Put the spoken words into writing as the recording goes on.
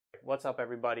What's up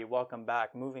everybody? Welcome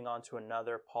back. Moving on to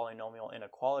another polynomial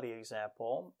inequality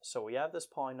example. So we have this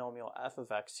polynomial f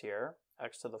of x here,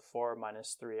 x to the 4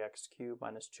 minus 3x cubed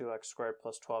minus 2x squared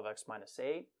plus 12x minus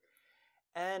 8.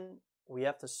 And we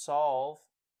have to solve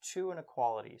two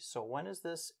inequalities. So when is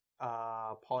this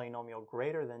polynomial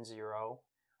greater than 0?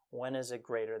 When is it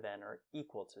greater than or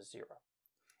equal to 0?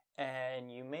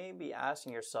 And you may be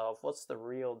asking yourself, what's the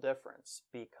real difference?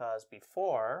 Because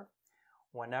before,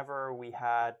 whenever we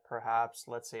had perhaps,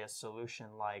 let's say, a solution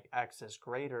like x is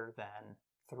greater than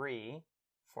 3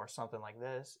 for something like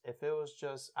this, if it was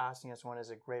just asking us when is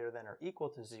it greater than or equal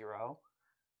to 0,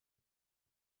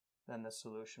 then the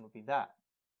solution would be that.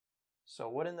 So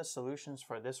wouldn't the solutions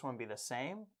for this one be the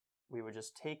same? We would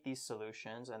just take these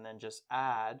solutions and then just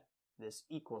add this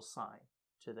equal sign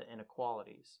to the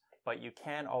inequalities. But you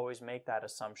can't always make that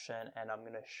assumption, and I'm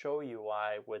going to show you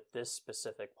why with this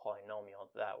specific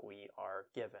polynomial that we are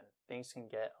given. Things can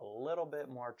get a little bit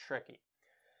more tricky.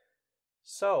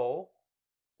 So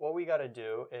what we got to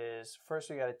do is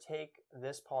first we got to take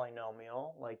this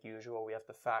polynomial like usual. We have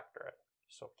to factor it.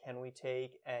 So can we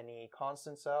take any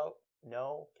constants out?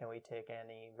 No. Can we take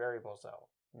any variables out?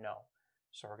 No.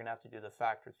 So we're going to have to do the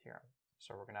factor theorem.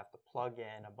 So we're going to have to plug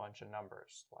in a bunch of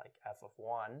numbers like f of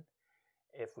 1.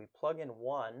 If we plug in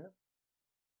 1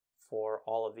 for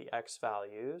all of the x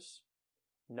values,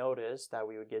 notice that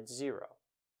we would get 0,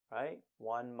 right?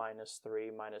 1 minus 3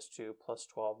 minus 2 plus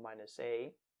 12 minus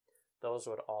 8, those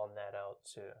would all net out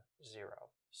to 0.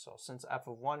 So since f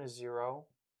of 1 is 0,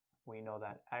 we know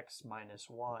that x minus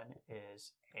 1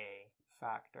 is a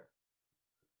factor.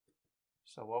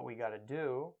 So what we got to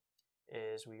do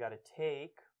is we got to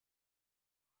take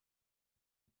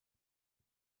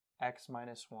x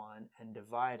minus 1 and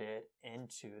divide it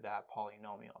into that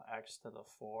polynomial, x to the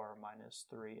 4 minus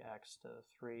 3x to the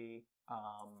 3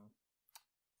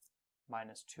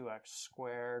 minus 2x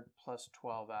squared plus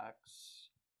 12x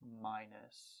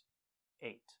minus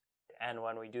 8. And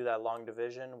when we do that long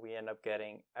division, we end up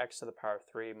getting x to the power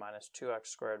of 3 minus 2x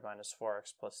squared minus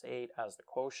 4x plus 8 as the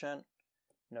quotient.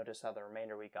 Notice how the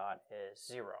remainder we got is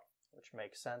 0, which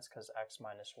makes sense because x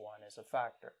minus 1 is a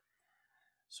factor.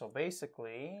 So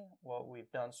basically, what we've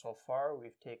done so far,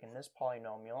 we've taken this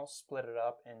polynomial, split it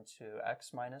up into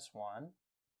x minus 1,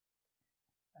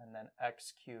 and then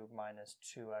x cubed minus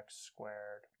 2x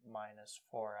squared minus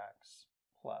 4x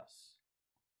plus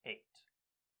 8.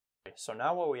 So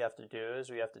now what we have to do is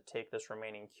we have to take this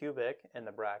remaining cubic in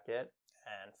the bracket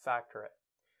and factor it.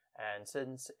 And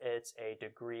since it's a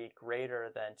degree greater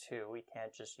than 2, we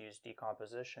can't just use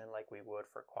decomposition like we would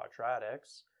for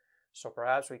quadratics. So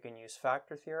perhaps we can use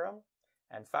factor theorem,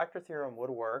 and factor theorem would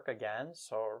work again,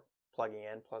 so plugging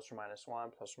in plus or minus 1,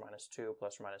 plus or minus 2,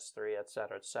 plus or minus 3,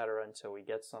 etc., until we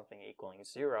get something equaling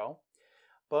 0.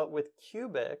 But with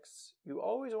cubics, you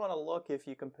always want to look if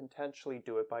you can potentially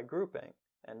do it by grouping.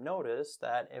 And notice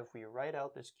that if we write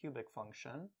out this cubic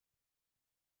function,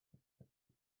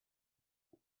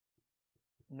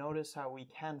 notice how we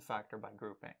can factor by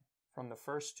grouping. From the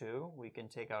first two, we can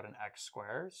take out an x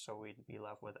squared, so we'd be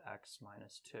left with x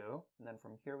minus 2. And then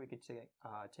from here, we could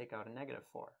take out a negative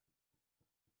 4.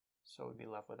 So we'd be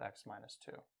left with x minus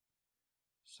 2.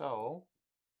 So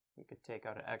we could take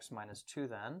out an x minus 2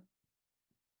 then. And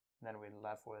then we'd be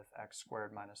left with x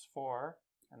squared minus 4.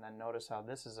 And then notice how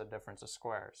this is a difference of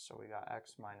squares. So we got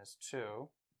x minus 2,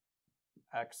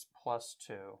 x plus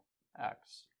 2,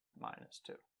 x minus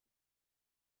 2.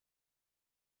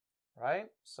 Right?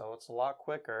 So it's a lot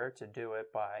quicker to do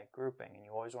it by grouping, and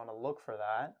you always want to look for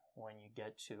that when you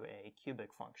get to a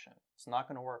cubic function. It's not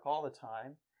going to work all the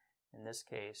time. In this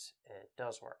case, it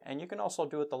does work. And you can also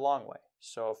do it the long way.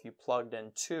 So if you plugged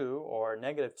in 2 or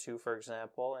negative 2, for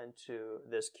example, into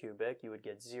this cubic, you would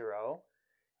get 0.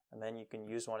 And then you can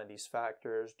use one of these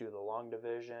factors, do the long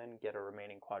division, get a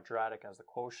remaining quadratic as the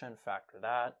quotient, factor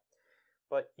that.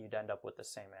 But you'd end up with the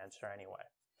same answer anyway.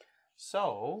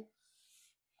 So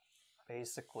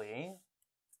basically,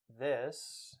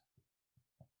 this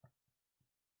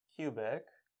cubic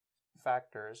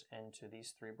factors into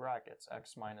these three brackets,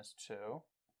 x minus 2,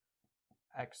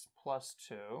 x plus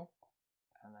 2,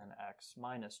 and then x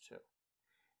minus 2.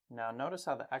 Now notice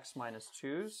how the x minus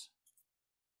 2's,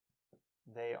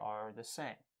 they are the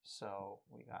same. So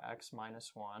we got x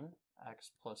minus 1,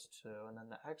 x plus 2, and then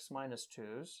the x minus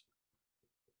 2's,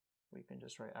 we can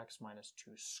just write x minus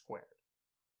 2 squared.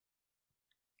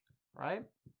 Right?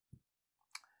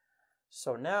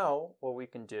 So now what we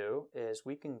can do is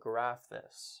we can graph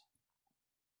this.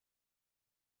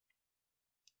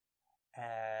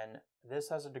 And this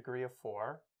has a degree of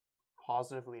 4,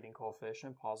 positive leading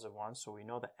coefficient, positive 1, so we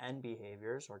know the end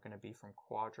behaviors are going to be from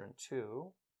quadrant 2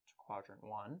 to quadrant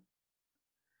 1.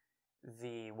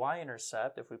 The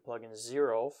y-intercept, if we plug in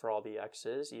 0 for all the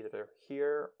x's, either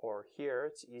here or here,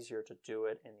 it's easier to do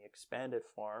it in the expanded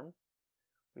form.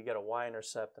 We get a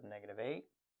y-intercept of -8.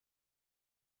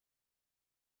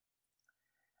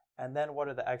 And then what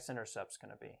are the x-intercepts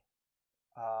going to be?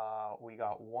 We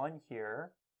got 1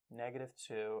 here,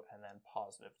 -2, and then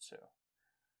 +2.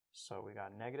 So we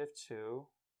got -2,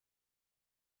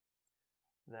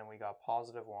 then we got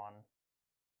 +1,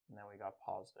 and then we got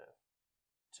 +2.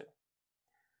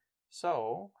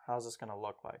 So how's this going to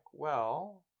look like?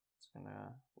 Well, it's going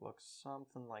to look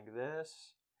something like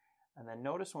this. And then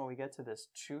notice when we get to this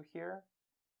 2 here,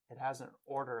 it has an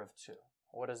order of 2.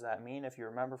 What does that mean? If you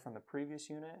remember from the previous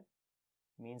unit,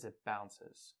 it means it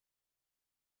bounces,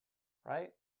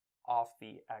 right, off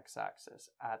the x-axis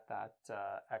at that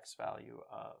x value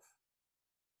of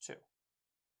 2.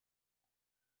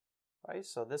 Right,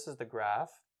 so this is the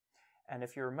graph. And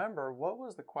if you remember, what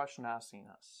was the question asking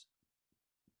us?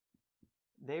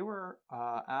 They were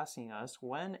asking us,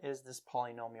 when is this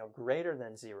polynomial greater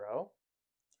than 0?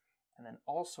 And then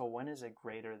also, when is it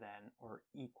greater than or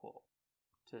equal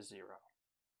to 0?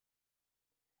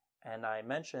 And I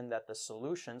mentioned that the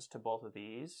solutions to both of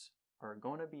these are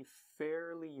going to be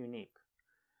fairly unique.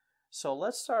 So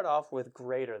let's start off with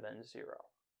greater than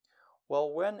 0.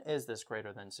 Well, when is this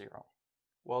greater than 0?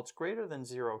 Well, it's greater than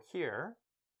 0 here,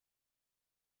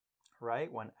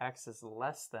 right, when x is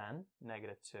less than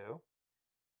 -2.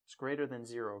 It's greater than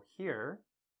 0 here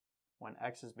when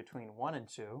x is between 1 and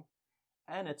 2,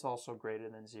 and it's also greater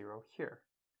than 0 here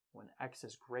when x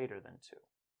is greater than 2.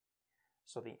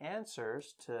 So the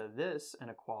answers to this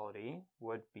inequality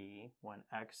would be when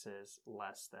x is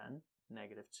less than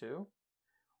 -2,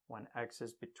 when x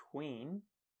is between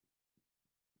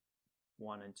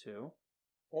 1 and 2,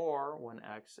 or when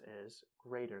x is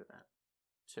greater than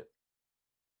 2.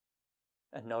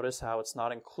 And notice how it's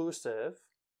not inclusive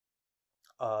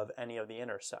of any of the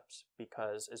intercepts,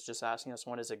 because it's just asking us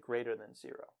when is it greater than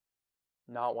 0,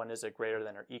 not when is it greater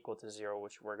than or equal to 0,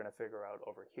 which we're going to figure out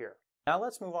over here. Now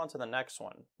let's move on to the next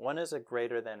one. When is it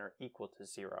greater than or equal to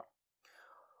 0?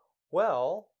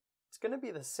 Well, it's going to be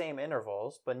the same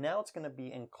intervals, but now it's going to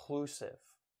be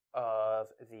inclusive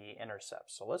of the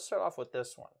intercepts. So let's start off with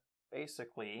this one.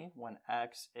 Basically, when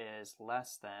x is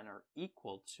less than or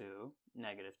equal to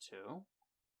 -2,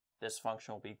 this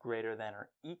function will be greater than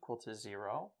or equal to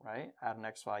 0, right? Add an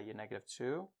x value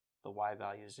 -2, the y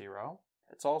value 0.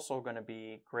 It's also going to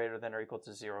be greater than or equal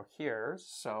to 0 here,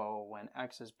 so when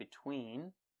x is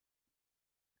between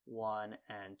 1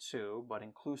 and 2, but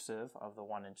inclusive of the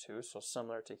 1 and 2, so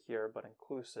similar to here, but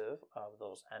inclusive of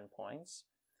those endpoints.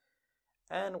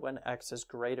 And when x is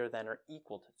greater than or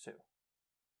equal to 2.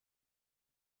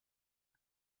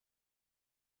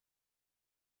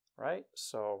 Right?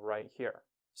 So right here.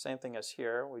 Same thing as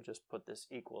here, we just put this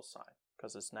equal sign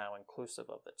because it's now inclusive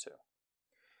of the 2.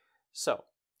 So,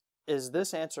 is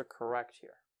this answer correct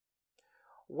here?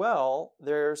 Well,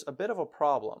 there's a bit of a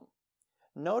problem.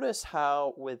 Notice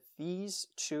how with these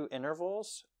two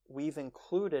intervals, we've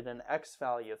included an x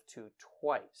value of 2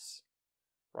 twice,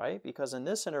 right? Because in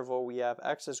this interval, we have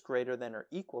x is greater than or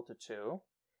equal to 2,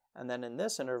 and then in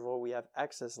this interval, we have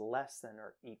x is less than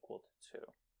or equal to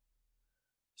 2.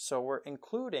 So we're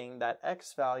including that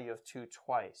x value of 2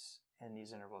 twice in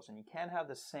these intervals, and you can't have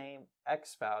the same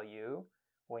x value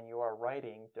when you are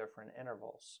writing different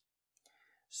intervals.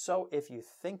 So if you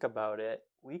think about it,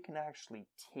 we can actually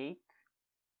take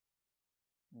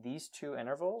these two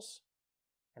intervals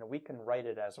and we can write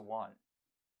it as 1.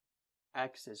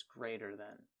 X is greater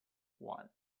than 1.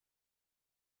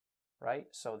 Right?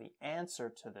 So the answer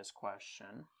to this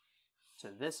question,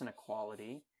 to this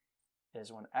inequality,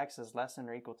 is when x is less than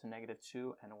or equal to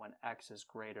 -2 and when x is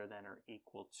greater than or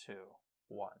equal to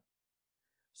 1.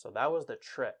 So that was the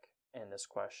trick in this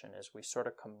question, is we sort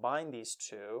of combined these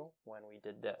two when we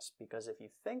did this. Because if you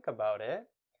think about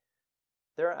it,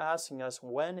 they're asking us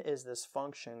when is this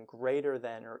function greater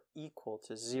than or equal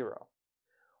to 0?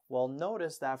 Well,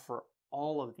 notice that for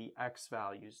all of the x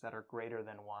values that are greater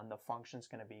than 1, the function's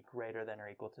going to be greater than or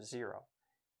equal to 0.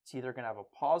 It's either going to have a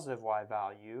positive y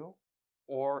value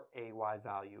or a y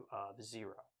value of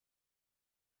 0.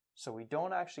 So we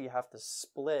don't actually have to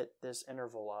split this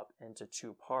interval up into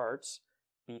 2 parts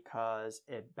because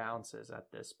it bounces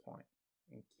at this point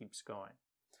and keeps going,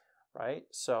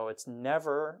 right? So it's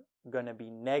never going to be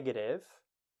negative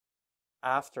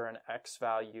after an x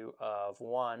value of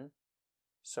 1.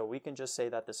 So we can just say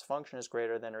that this function is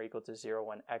greater than or equal to 0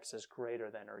 when x is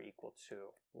greater than or equal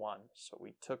to 1. So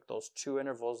we took those 2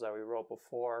 intervals that we wrote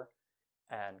before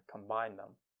and combine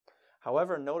them.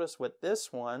 However, notice with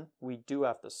this one, we do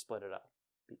have to split it up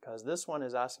because this one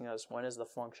is asking us when is the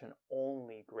function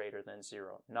only greater than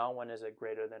 0, not when is it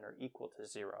greater than or equal to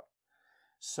 0.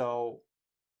 So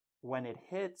when it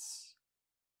hits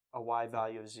a y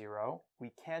value of 0,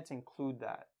 we can't include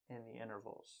that in the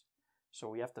intervals. So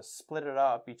we have to split it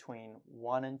up between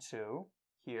 1 and 2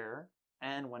 here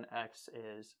and when x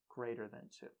is greater than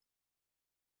 2.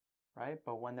 Right?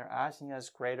 But when they're asking us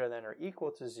greater than or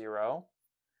equal to 0,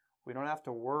 we don't have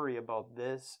to worry about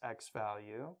this x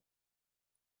value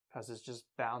because it's just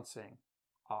bouncing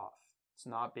off. It's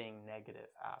not being negative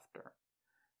after.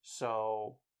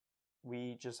 So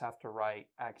we just have to write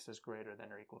x is greater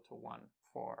than or equal to 1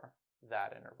 for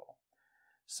that interval.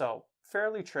 So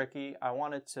fairly tricky. I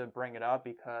wanted to bring it up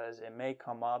because it may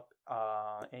come up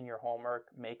in your homework,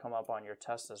 may come up on your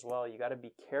test as well. You got to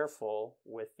be careful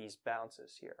with these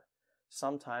bounces here.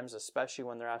 Sometimes, especially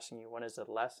when they're asking you when is it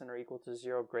less than or equal to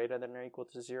 0, greater than or equal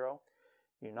to 0,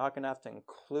 you're not going to have to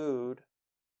include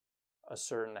a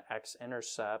certain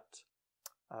x-intercept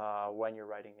when you're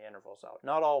writing the intervals out.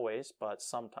 Not always, but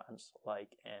sometimes,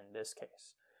 like in this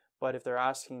case. But if they're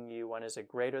asking you when is it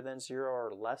greater than 0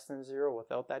 or less than 0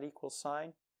 without that equal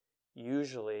sign,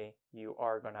 usually you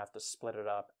are going to have to split it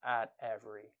up at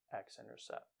every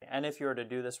x-intercept. And if you were to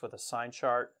do this with a sign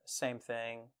chart, same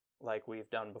thing. Like we've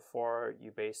done before,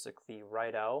 you basically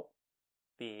write out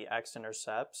the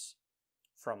x-intercepts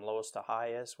from lowest to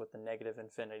highest with the negative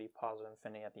infinity, positive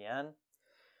infinity at the end.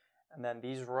 And then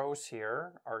these rows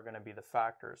here are going to be the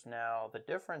factors. Now, the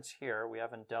difference here, we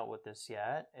haven't dealt with this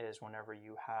yet, is whenever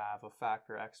you have a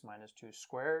factor x minus 2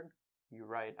 squared, you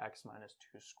write x minus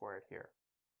 2 squared here.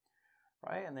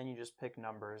 Right? And then you just pick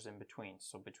numbers in between.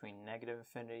 So between negative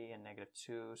infinity and negative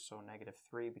 2, so negative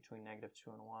 3, between negative 2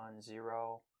 and 1,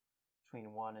 0.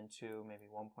 Between 1 and 2, maybe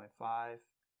 1.5.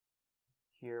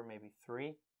 Here, maybe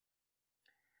 3.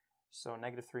 So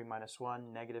negative 3 minus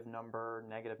 1, negative number,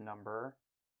 negative number.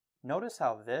 Notice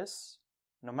how this,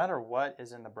 no matter what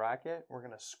is in the bracket, we're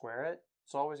going to square it.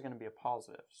 It's always going to be a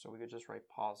positive. So we could just write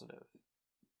positive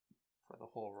for the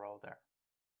whole row there.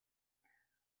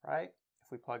 Right?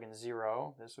 If we plug in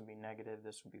 0, this would be negative,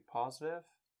 this would be positive.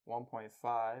 1.5,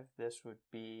 this would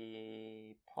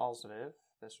be positive.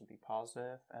 This would be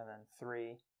positive, and then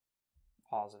 3,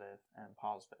 positive, and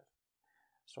positive.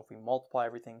 So if we multiply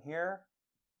everything here,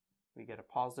 we get a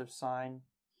positive sign.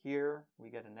 Here,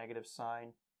 we get a negative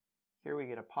sign. Here, we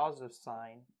get a positive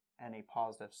sign and a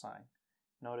positive sign.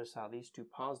 Notice how these two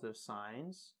positive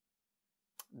signs,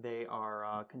 they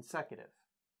are consecutive,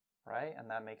 right? And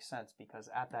that makes sense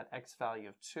because at that x value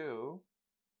of 2,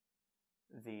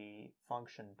 the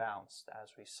function bounced,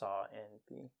 as we saw in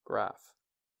the graph.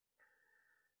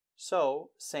 So,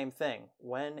 same thing.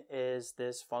 When is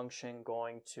this function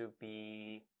going to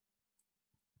be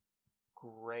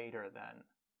greater than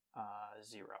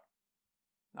 0?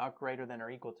 Not greater than or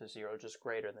equal to 0, just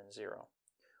greater than 0.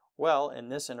 Well, in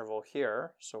this interval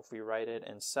here, so if we write it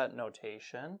in set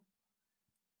notation,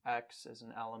 x is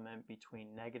an element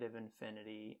between negative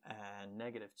infinity and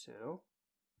negative 2.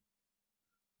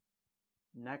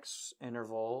 Next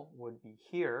interval would be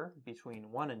here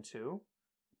between 1 and 2.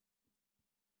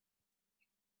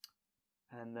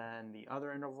 And then the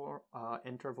other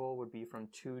interval would be from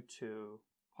 2 to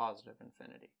positive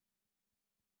infinity.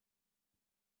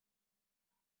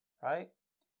 Right?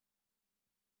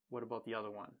 What about the other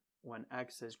one? When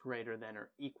x is greater than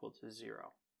or equal to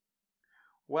 0.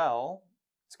 Well,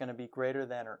 it's going to be greater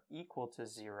than or equal to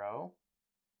 0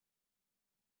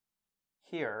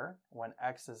 here when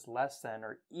x is less than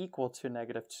or equal to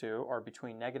negative 2, or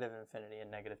between negative infinity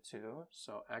and negative 2.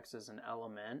 So x is an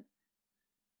element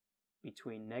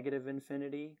between negative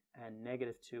infinity and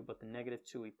negative 2, but the negative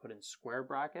 2 we put in square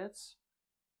brackets,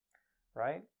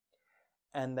 right?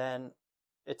 And then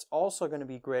it's also going to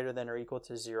be greater than or equal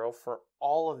to 0 for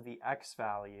all of the x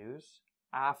values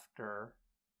after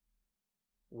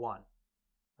 1,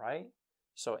 right?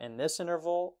 So in this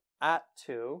interval, at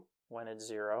 2, when it's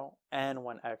 0, and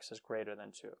when x is greater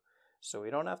than 2. So we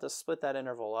don't have to split that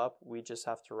interval up, we just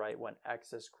have to write when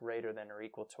x is greater than or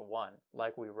equal to 1,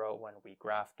 like we wrote when we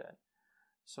graphed it.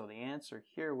 So the answer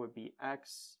here would be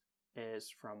x is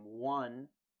from 1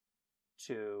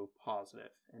 to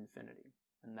positive infinity.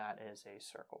 And that is a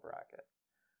circle bracket,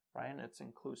 right? And it's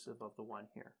inclusive of the 1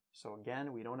 here. So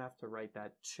again, we don't have to write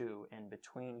that 2 in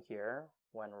between here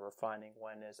when we're finding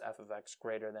when is f of x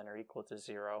greater than or equal to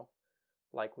 0,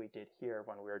 like we did here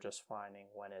when we were just finding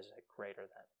when is it greater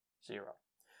than 0.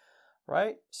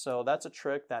 Right? So that's a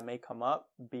trick that may come up.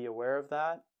 Be aware of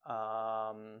that.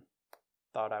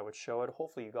 thought I would show it.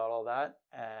 Hopefully you got all that,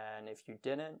 and if you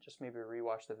didn't, just maybe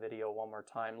rewatch the video one more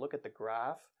time, look at the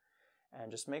graph,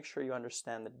 and just make sure you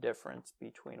understand the difference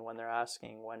between when they're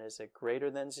asking when is it greater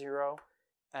than 0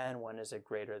 and when is it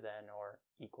greater than or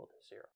equal to 0.